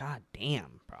 25. God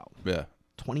damn, bro. Yeah.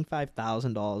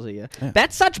 $25,000 a year. Yeah.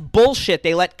 That's such bullshit.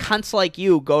 They let cunts like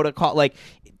you go to like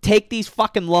take these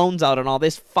fucking loans out and all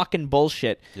this fucking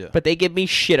bullshit. Yeah. But they give me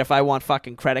shit if I want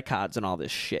fucking credit cards and all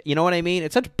this shit. You know what I mean?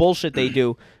 It's such bullshit they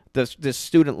do. This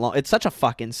student loan. It's such a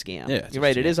fucking scam. Yeah, it's You're a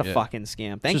right. It scam, is a yeah. fucking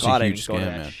scam. Thank just a God I huge didn't go to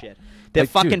scam, that man. shit. They're Like,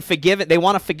 fucking dude. forgive it. They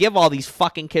want to forgive all these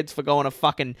fucking kids for going to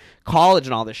fucking college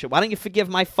and all this shit. Why don't you forgive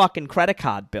my fucking credit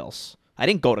card bills? I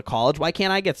didn't go to college. Why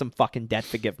can't I get some fucking debt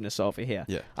forgiveness over here?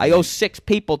 Yeah. I owe 6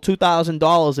 people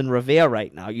 $2,000 in Revere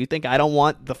right now. You think I don't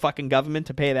want the fucking government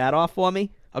to pay that off for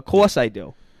me? Of course I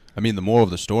do. I mean, the moral of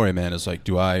the story, man, is like,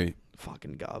 do I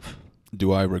Fucking gov.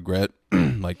 regret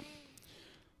like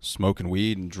smoking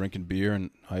weed and drinking beer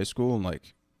in high school and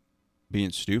like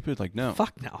being stupid? Like, no.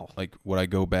 Fuck no. Like, would I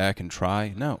go back and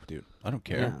try? No, dude. I don't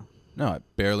care. Yeah. No, I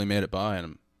barely made it by, and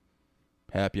I'm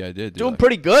happy I did. Dude. Doing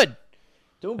pretty good.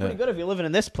 Doing pretty good if you're living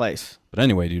in this place. But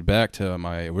anyway, dude, back to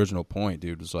my original point,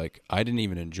 dude, was like I didn't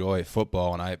even enjoy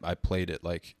football, and I played it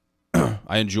like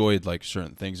I enjoyed like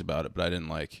certain things about it, but I didn't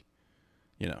like,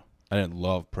 I didn't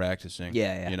love practicing.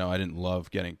 Yeah. I didn't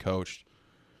love getting coached.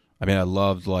 I mean, I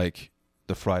loved like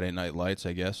the Friday night lights,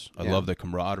 I guess. I loved the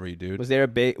camaraderie, dude. Was there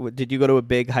did you go to a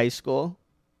big high school?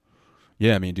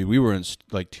 Yeah, I mean, dude, we were in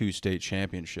like 2 state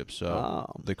championships, so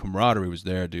the camaraderie was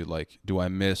there, dude. Like, do I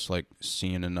miss like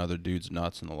seeing another dude's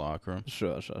nuts in the locker room?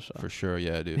 Sure. For sure,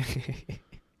 yeah, dude.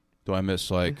 Do I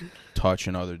miss like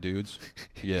touching other dudes?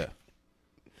 Yeah.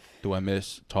 Do I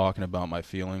miss talking about my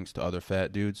feelings to other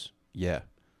fat dudes? Yeah.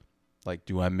 Like,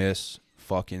 do I miss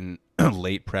fucking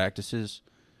late practices,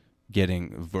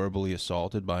 getting verbally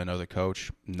assaulted by another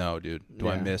coach? No, dude. Do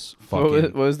I miss fucking...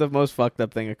 What was the most fucked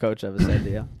up thing a coach ever said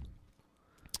to you?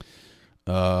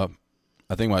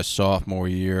 I think my sophomore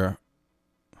year,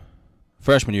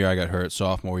 freshman year I got hurt.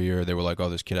 Sophomore year, they were like, oh,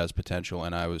 this kid has potential.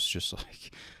 And I was just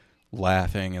like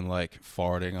laughing and like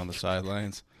farting on the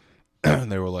sidelines.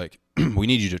 They were like, we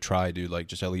need you to try, dude. Like,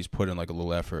 just at least put in like a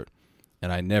little effort.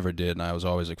 And I never did. And I was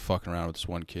always like fucking around with this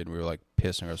one kid. We were like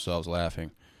pissing ourselves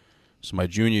laughing. So my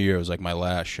junior year was like my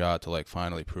last shot to like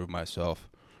finally prove myself.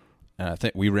 And I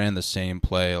think we ran the same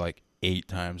play like 8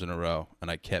 times in a row, and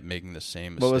I kept making the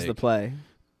same mistake. What was the play?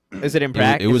 Is it in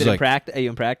practice? Are you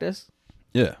in practice?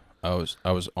 Yeah, I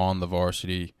was on the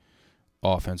varsity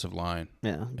offensive line.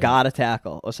 Yeah, got a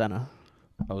tackle or center.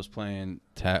 I was playing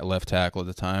left tackle at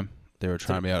the time. They were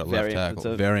trying me out at left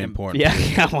tackle. Very important.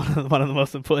 Yeah, one of the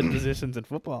most important positions in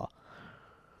football.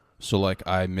 So like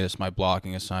I missed my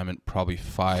blocking assignment probably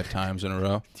 5 times in a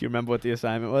row. Do you remember what the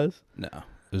assignment was? No,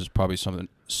 it was probably something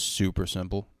super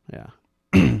simple. Yeah.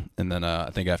 And then I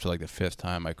think after like the 5th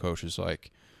time, my coach was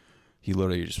like, he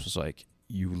literally just was like,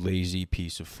 "You lazy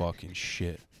piece of fucking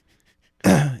shit."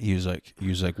 he was like,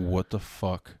 "What the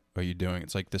fuck are you doing?"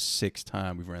 It's like the 6th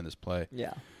time we've ran this play.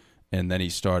 Yeah. And then he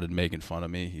started making fun of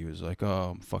me. He was like,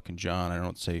 "Oh, I'm fucking John. I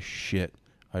don't say shit.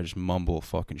 I just mumble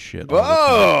fucking shit."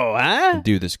 Whoa, huh?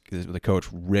 Dude, the coach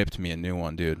ripped me a new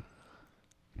one, dude.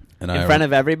 And in front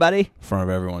of everybody? In front of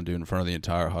everyone, dude. In front of the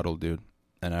entire huddle, dude.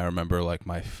 And I remember like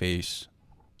my face.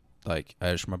 Like,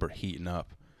 I just remember heating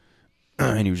up.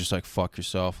 And he was just like, fuck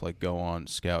yourself, like, go on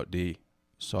Scout D.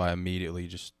 So I immediately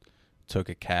just took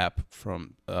a cap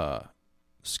from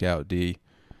Scout D,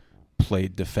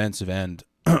 played defensive end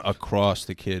across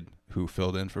the kid who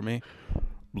filled in for me.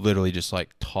 Literally just,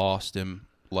 like, tossed him,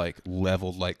 like,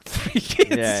 leveled, like, 3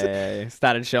 kids. Yeah.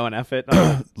 Started showing effort.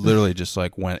 Literally just,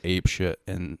 like, went ape shit.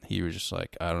 And he was just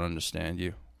like, I don't understand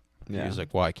you. Yeah. He was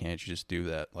like, why can't you just do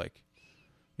that? Like,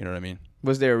 you know what I mean?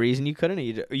 Was there a reason you couldn't?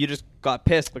 Or you just got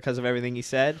pissed because of everything he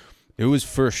said? It was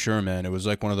for sure, man. It was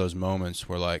like one of those moments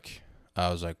where, like,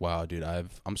 I was like, wow, dude,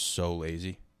 I'm so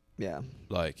lazy. Yeah.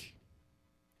 Like,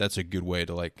 that's a good way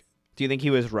to, like... Do you think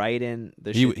he was right in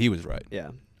the shit? He was right.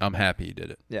 Yeah. I'm happy he did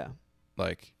it. Yeah.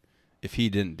 Like, if he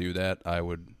didn't do that,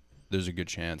 there's a good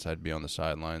chance I'd be on the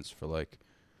sidelines for, like,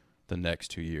 the next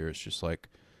 2 years, just, like,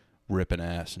 ripping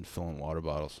ass and filling water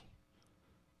bottles.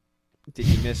 Did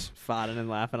you miss farting and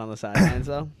laughing on the sidelines,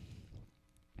 though?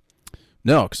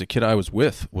 No, because the kid I was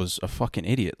with was a fucking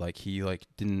idiot. Like, he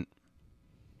didn't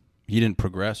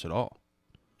progress at all.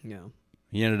 Yeah.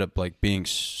 He ended up, like, being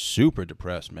super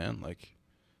depressed, man. Like,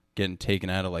 getting taken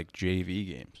out of, like, JV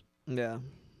games. Yeah.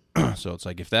 So it's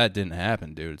like, if that didn't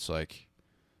happen, dude, it's like,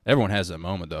 everyone has that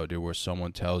moment, though, dude, where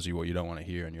someone tells you what you don't want to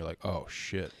hear, and you're like, oh,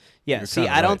 shit. Yeah, see,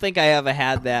 I don't think I ever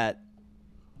had that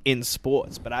in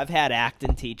sports, but I've had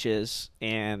acting teachers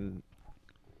and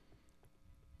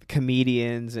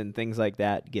comedians and things like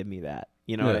that give me that.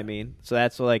 You know what I mean? So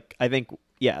that's like, I think,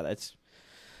 yeah, that's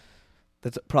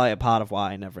probably a part of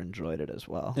why I never enjoyed it as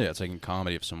well. Yeah, it's like in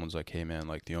comedy, if someone's like, hey, man,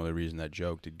 like, the only reason that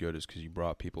joke did good is because you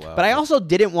brought people out. But I also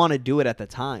didn't want to do it at the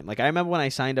time. Like, I remember when I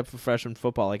signed up for freshman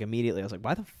football, like, immediately I was like,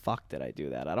 why the fuck did I do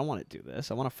that? I don't want to do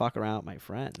this. I want to fuck around with my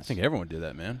friends. I think everyone did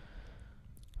that, man.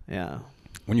 Yeah.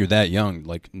 When you're that young,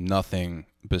 like, nothing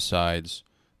besides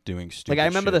doing stupid Like, I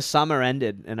remember shit. the summer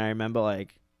ended, and I remember,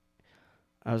 like,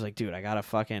 I was like, dude, I gotta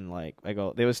fucking, like,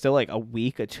 there was still, like, a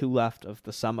week or 2 left of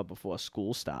the summer before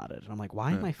school started. And I'm like,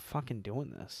 why am I fucking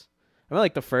doing this? I remember,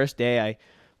 like, the first day I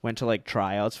went to, like,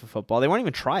 tryouts for football. They weren't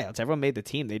even tryouts. Everyone made the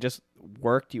team. They just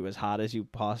worked you as hard as you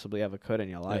possibly ever could in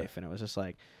your life. And it was just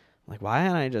like, why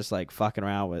aren't I just, like, fucking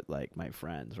around with, like, my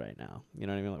friends right now? You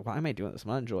know what I mean? Like, why am I doing this?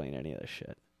 I'm not enjoying any of this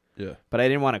shit. Yeah. But I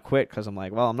didn't want to quit because I'm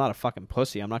like, well, I'm not a fucking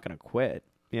pussy. I'm not going to quit,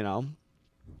 you know?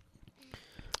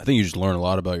 I think you just learn a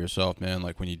lot about yourself, man.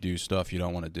 Like when you do stuff you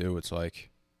don't want to do, it's like,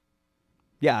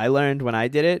 Yeah, I learned when I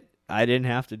did it, I didn't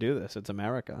have to do this. It's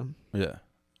America. yeah.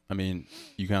 I mean,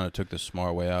 you kind of took the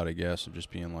smart way out, I guess, of just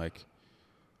being like,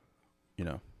 you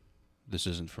know, this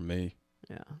isn't for me.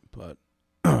 Yeah. But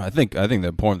I think the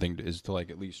important thing is to like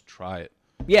at least try it.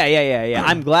 Yeah.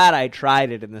 I'm glad I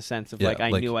tried it in the sense of Yeah, like I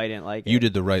like, knew I didn't like it. You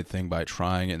did the right thing by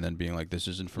trying it and then being like, this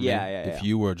isn't for me. Yeah. If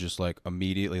you were just like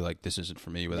immediately like, this isn't for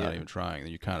me without Yeah. even trying,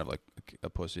 then you're kind of like a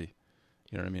pussy.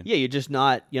 You know what I mean? Yeah,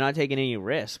 you're not taking any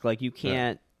risk. Like you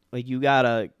can't like you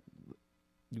gotta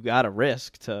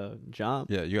risk to jump.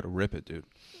 Yeah, you got to rip it, dude,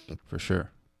 for sure.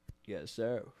 Yes,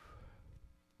 sir.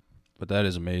 But that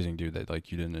is amazing, dude. That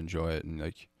like you didn't enjoy it and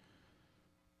like.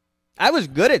 I was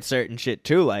good at certain shit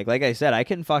too. Like I said, I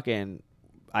can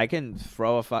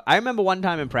throw a I remember one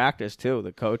time in practice too.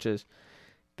 The coaches,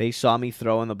 they saw me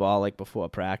throwing the ball like before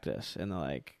practice, and they're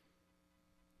like,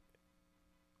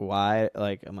 "Why?"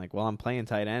 Like I'm like, "Well, I'm playing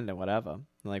tight end and whatever."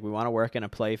 They're like, we want to work in a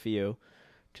play for you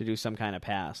to do some kind of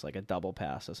pass, like a double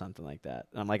pass or something like that.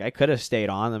 And I'm like, I could have stayed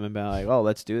on them and been like, "Oh,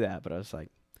 let's do that," but I was like,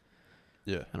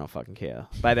 Yeah. I don't fucking care.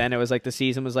 By then, it was like the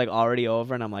season was like already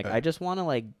over, and I'm like, Right. I just want to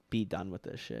like be done with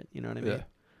this shit. You know what I mean? Yeah.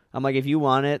 I'm like, if you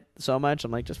want it so much,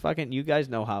 I'm like, just fucking. You guys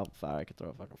know how far I can throw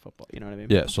a fucking football. You know what I mean?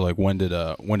 Yeah. So like, when did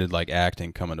like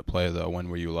acting come into play though? When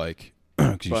were you like?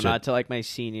 'Cause you But said, not till like my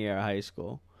senior year of high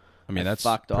school. I mean, I that's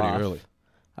fucked pretty off. early.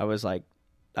 I was like,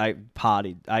 I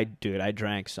partied. I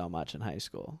drank so much in high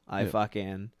school. I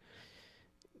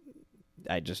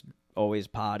just always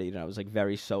partied, and I was like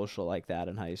very social like that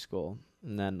in high school.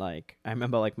 And then like I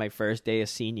remember like my first day of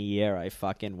senior year, I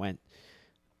fucking went.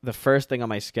 The first thing on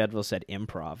my schedule said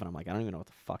improv, and I'm like, I don't even know what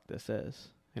the fuck this is.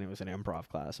 And it was an improv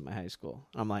class in my high school.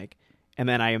 I'm like, and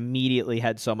then I immediately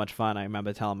had so much fun. I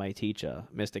remember telling my teacher,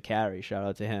 Mr. Carey, shout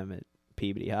out to him at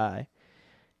Peabody High.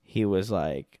 He was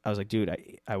like, I was like,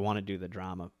 dude, I want to do the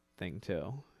drama thing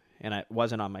too. And it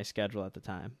wasn't on my schedule at the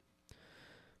time.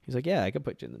 He's like, yeah, I could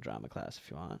put you in the drama class if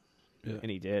you want. Yeah.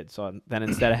 And he did. So then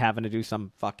instead of having to do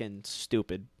some fucking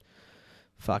stupid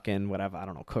fucking whatever, I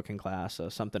don't know, cooking class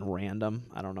or something random.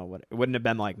 I don't know what. It wouldn't have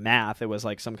been like math. It was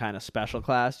like some kind of special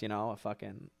class, you know, a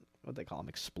fucking, what they call them,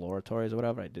 exploratories or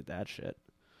whatever. I did that shit.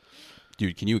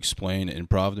 Dude, can you explain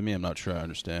improv to me? I'm not sure I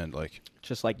understand. Like,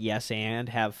 Just like yes and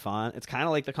have fun. It's kind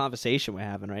of like the conversation we're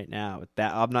having right now.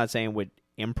 That I'm not saying we're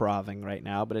improving right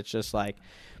now, but it's just like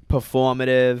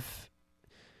performative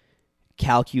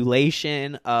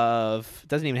calculation of,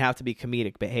 doesn't even have to be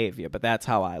comedic behavior, but that's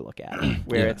how I look at it,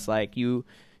 where Yeah. it's like you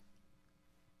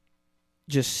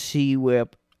just see where,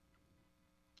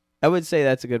 I would say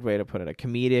that's a good way to put it, a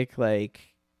comedic like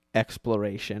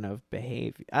exploration of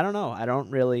behavior. I don't know, I don't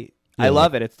really, Yeah, I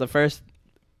love it.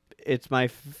 It's my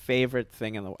favorite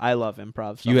thing in the, I love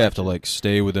improv so you have much. to like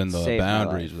stay within the Saved my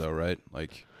boundaries life. though, right?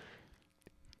 Like,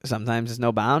 Sometimes there's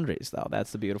no boundaries though.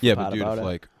 That's the beautiful yeah, part but dude, about if it.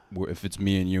 like if it's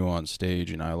me and you on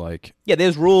stage and I like Yeah,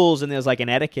 there's rules and there's like an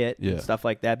etiquette Yeah. and stuff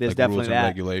like that. There's like definitely rules and that.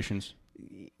 regulations.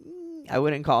 I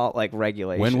wouldn't call it like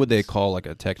regulations. When would they call like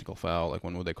a technical foul? Like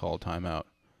when would they call a timeout?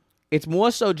 It's more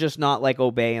so just not like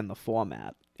obeying the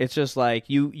format. It's just like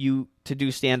you to do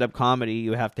stand up comedy,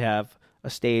 you have to have a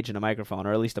stage and a microphone,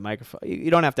 or at least a microphone. You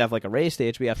don't have to have like a raised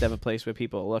stage, but you have to have a place where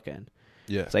people are looking.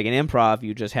 Yeah. It's like an improv,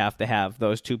 you just have to have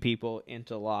those two people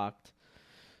interlocked,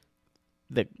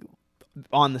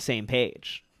 on the same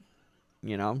page.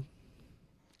 You know?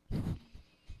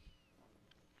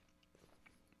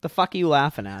 The fuck are you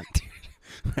laughing at?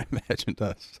 I imagined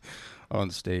us on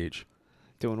stage.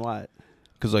 Doing what?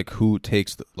 Because, like, who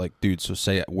takes the, like, dude, so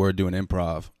say we're doing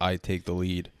improv, I take the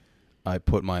lead, I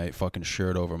put my fucking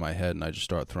shirt over my head, and I just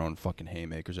start throwing fucking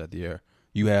haymakers at the air.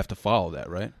 You have to follow that,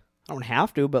 right? I don't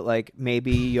have to, but, like,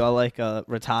 maybe you're, like, a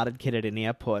retarded kid at an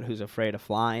airport who's afraid of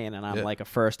flying, and I'm, Yeah. like, a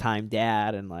first-time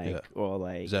dad, and, like, Yeah. or,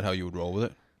 like... Is that how you would roll with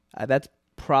it? That's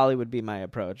probably would be my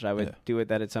approach. I would Yeah. do it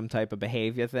that it's some type of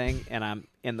behavior thing, and I'm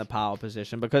in the power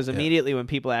position. Because immediately when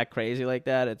people act crazy like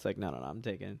that, it's like, no, I'm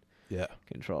taking Yeah.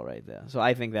 control right there. So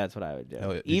I think that's what I would do. Hell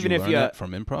yeah. Did Even you if learn you're... that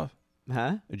from improv?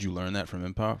 Huh? Did you learn that from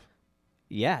improv?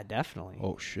 Yeah, definitely.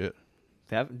 Oh, shit.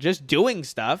 Just doing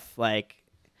stuff, like...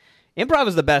 Improv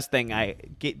is the best thing.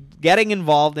 Getting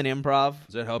involved in improv.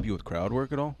 Does that help you with crowd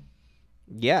work at all?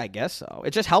 Yeah, I guess so.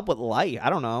 It just helped with life. I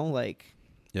don't know. Like,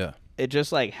 Yeah. it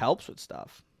just, like, helps with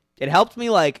stuff. It helped me,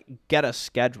 like, get a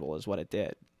schedule is what it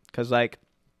did. Because, like,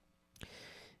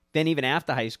 then even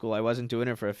after high school, I wasn't doing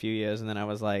it for a few years, and then I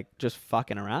was, like, just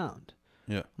fucking around.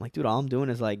 Yeah. I'm like, dude, all I'm doing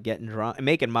is like getting drunk and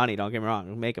making money. Don't get me wrong.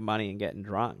 I'm making money and getting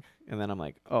drunk. And then I'm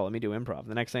like, oh, let me do improv.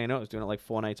 The next thing I know, I was doing it like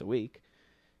 4 nights a week.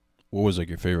 What was like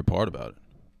your favorite part about it?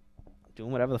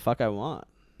 Doing whatever the fuck I want.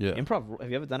 Yeah. Improv. Have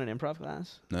you ever done an improv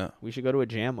class? No. We should go to a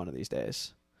jam one of these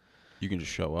days. You can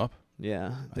just show up.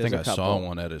 Yeah. I think I saw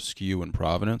one at a skew in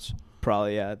Providence.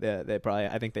 Probably, yeah. They probably,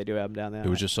 I think they do have them down there. It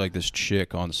was just like this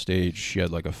chick on stage. She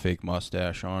had like a fake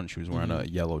mustache on. She was wearing a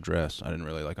yellow dress. I didn't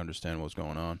really like understand what was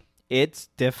going on. It's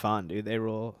diff fun, dude. They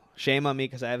rule. Shame on me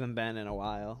because I haven't been in a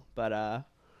while. But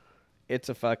it's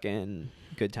a fucking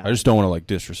good time. I just don't want to like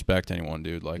disrespect anyone,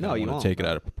 dude. Like, No, I you want won't, to take it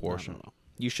bro. out of proportion. No.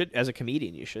 You should, as a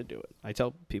comedian, you should do it. I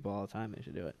tell people all the time they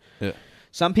should do it. Yeah.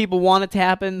 Some people want it to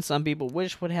happen. Some people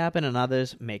wish would happen, and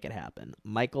others make it happen.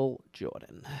 Michael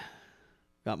Jordan.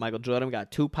 Got Michael Jordan. We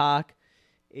got Tupac,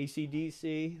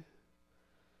 AC/DC,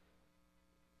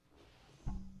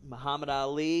 Muhammad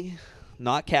Ali.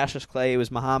 Not Cassius Clay. It was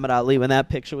Muhammad Ali when that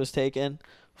picture was taken.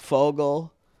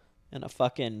 Fogel, and a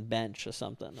fucking bench or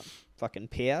something. A fucking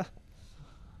pier.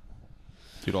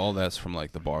 Dude, all that's from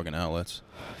like the bargain outlets.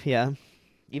 Yeah.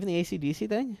 Even the AC/DC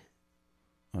thing?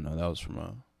 Oh no, that was from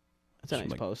That's a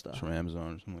nice like, poster. from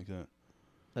Amazon or something like that.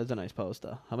 That's a nice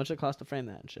poster. How much did it cost to frame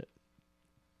that and shit?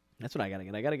 That's what I gotta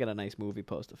get. I gotta get a nice movie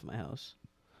poster for my house.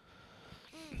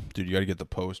 Dude, you got to get the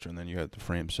poster and then you got the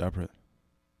frame separate.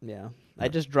 Yeah. I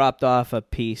just dropped off a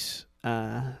piece.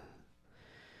 I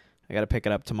gotta pick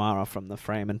it up tomorrow from the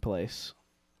framing place.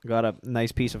 Got a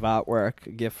nice piece of artwork,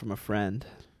 a gift from a friend.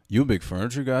 You a big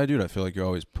furniture guy, dude? I feel like you're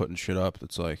always putting shit up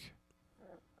that's like...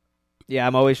 Yeah,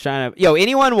 I'm always trying to... Yo,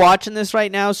 anyone watching this right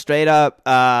now, straight up,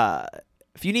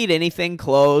 if you need anything,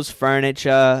 clothes,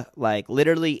 furniture, like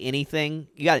literally anything,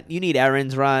 you need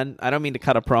errands run. I don't mean to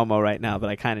cut a promo right now, but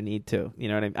I kind of need to. You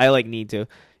know what I mean? I like need to.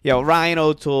 Yo, Ryan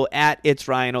O'Toole, at It's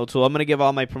Ryan O'Toole. I'm going to give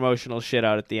all my promotional shit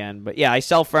out at the end. But yeah, I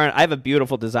sell furniture. I have a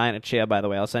beautiful designer chair, by the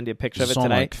way. I'll send you a picture of it on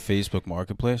tonight. like Facebook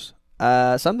Marketplace?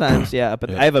 Sometimes, yeah.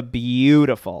 But Yeah. I have a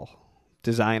beautiful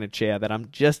designer chair that I'm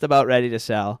just about ready to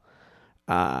sell.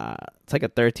 It's like a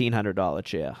 $1,300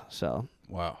 chair. So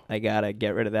Wow. I got to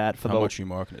get rid of that. How much are you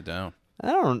marking it down? I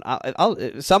don't know.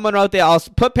 I'll someone wrote there. I'll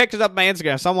put pictures up on my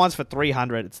Instagram. Someone's for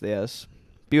 $300. It's theirs.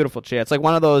 Beautiful chair. It's like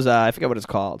one of those. I forget what it's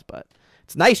called, but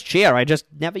it's a nice chair. I just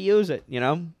never use it. You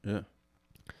know. Yeah.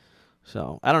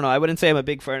 So I don't know. I wouldn't say I'm a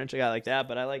big furniture guy like that,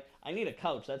 but I need a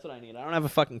couch. That's what I need. I don't have a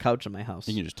fucking couch in my house.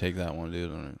 You can just take that one,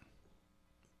 dude. You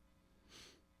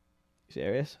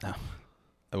serious? No.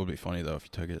 That would be funny though if you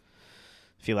took it.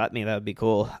 If you let me, that would be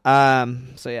cool.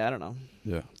 So yeah, I don't know.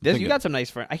 Yeah. You got some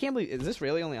nice furniture. I can't believe. Is this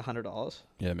really only $100?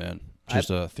 Yeah, man. Just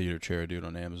a theater chair, dude,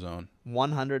 on Amazon.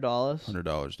 $100?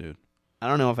 $100, dude. I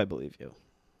don't know if I believe you.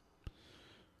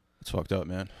 It's fucked up,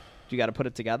 man. You got to put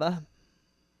it together.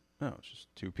 No, it's just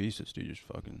 2 pieces, dude. Just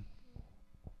fucking.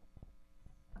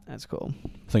 That's cool.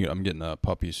 I'm getting a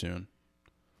puppy soon.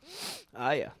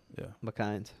 Ah, yeah. Yeah. What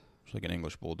kind? It's like an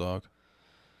English bulldog.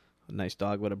 A nice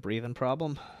dog with a breathing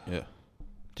problem. Yeah.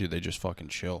 Dude, they just fucking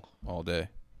chill all day.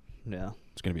 Yeah.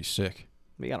 It's gonna be sick.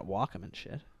 We gotta walk him and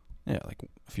shit. Yeah, like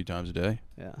a few times a day.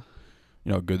 Yeah.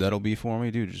 You know how good that'll be for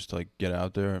me, dude? Just like get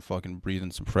out there and fucking breathe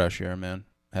in some fresh air, man.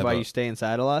 Why you stay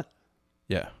inside a lot?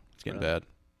 Yeah, it's getting Really? bad.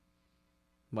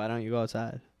 Why don't you go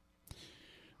outside?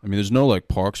 I mean, there's no like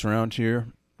parks around here.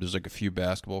 There's like a few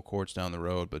basketball courts down the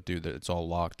road, but dude, it's all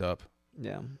locked up.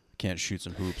 Yeah. Can't shoot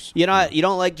some hoops. You know, you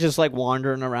don't like just like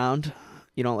wandering around.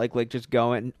 You don't like just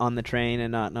going on the train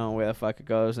and not knowing where the fuck it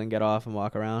goes and get off and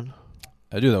walk around.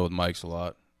 I do that with Mike's a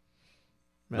lot.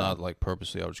 Yeah. Not like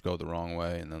purposely. I would just go the wrong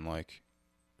way and then like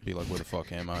be like, "Where the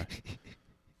fuck am I?"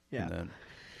 Yeah. And then,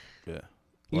 yeah.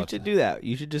 You should do that.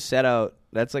 You should just set out.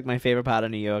 That's like my favorite part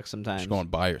of New York sometimes. Just going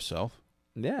by yourself.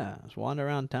 Yeah, just wander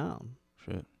around town.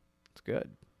 Shit. It's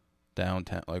good.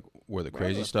 Downtown, like where the Wherever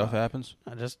crazy the stuff fuck. happens.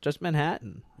 Just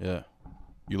Manhattan. Yeah.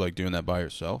 You like doing that by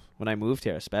yourself? When I moved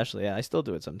here, especially, yeah, I still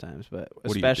do it sometimes, but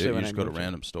What especially do you do? when You just I go to moved here.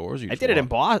 random stores? Or you I just did it in walk?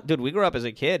 Boston, dude. We grew up as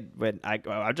a kid, but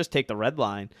I'd just take the red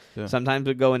line. Yeah. Sometimes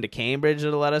we'd go into Cambridge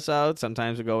to let us out.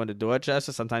 Sometimes we'd go into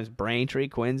Dorchester. Sometimes Braintree,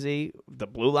 Quincy, the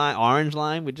blue line, orange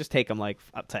line. We'd just take them like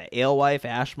up to Alewife,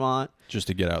 Ashmont. Just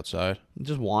to get outside.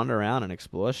 Just wander around and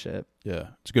explore shit. Yeah,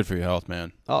 it's good for your health,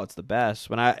 man. Oh, it's the best.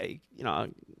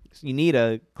 You need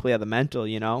to clear the mental,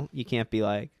 you know? You can't be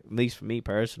like, at least for me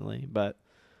personally, but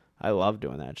I love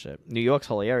doing that shit. New York's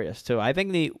hilarious, too. I think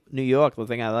New York, the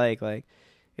thing I like,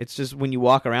 it's just when you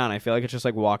walk around, I feel like it's just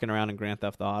like walking around in Grand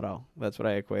Theft Auto. That's what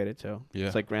I equate it to. Yeah.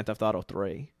 It's like Grand Theft Auto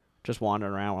 3. Just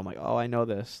wandering around. I'm like, oh, I know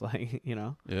this. Like, you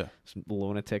know? Yeah. Some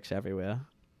lunatics everywhere.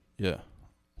 Yeah.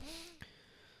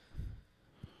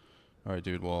 All right,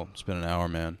 dude. Well, it's been an hour,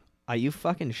 man. Are you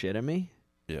fucking shitting me?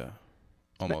 Yeah.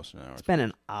 Almost an hour. It's been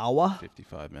an hour.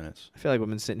 55 minutes. I feel like we've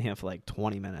been sitting here for like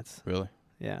 20 minutes. Really?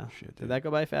 Yeah. Shit, dude. Did that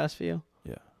go by fast for you?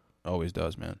 Yeah. Always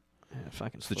does, man. Yeah,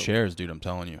 fucking. It's the chairs, dude. I'm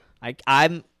telling you. I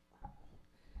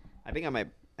think I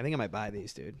might buy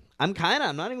these, dude. I'm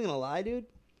not even gonna lie, dude.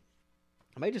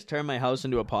 I might just turn my house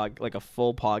into a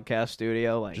full podcast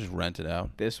studio, like Just rent it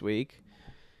out. this week.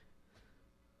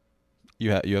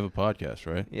 You have a podcast,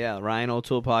 right? Yeah, Ryan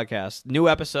O'Toole podcast. New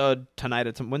episode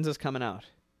tonight. When's this coming out?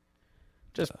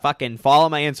 Just fucking follow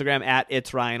my Instagram at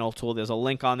It's Ryan O'Toole. There's a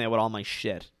link on there with all my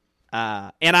shit.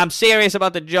 And I'm serious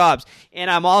about the jobs.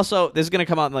 And I'm also, this is going to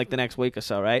come out in like the next week or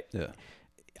so, right? Yeah.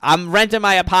 I'm renting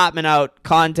my apartment out.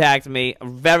 Contact me. A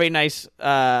very nice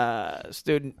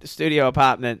studio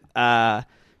apartment.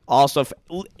 Also,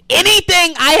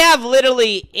 anything. I have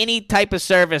literally any type of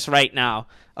service right now.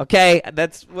 Okay?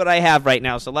 That's what I have right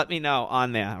now. So let me know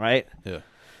on there, right? Yeah.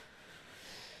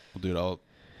 Well, dude, I'll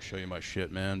show you my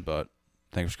shit, man. But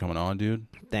thanks for coming on, dude.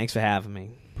 Thanks for having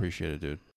me. Appreciate it, dude.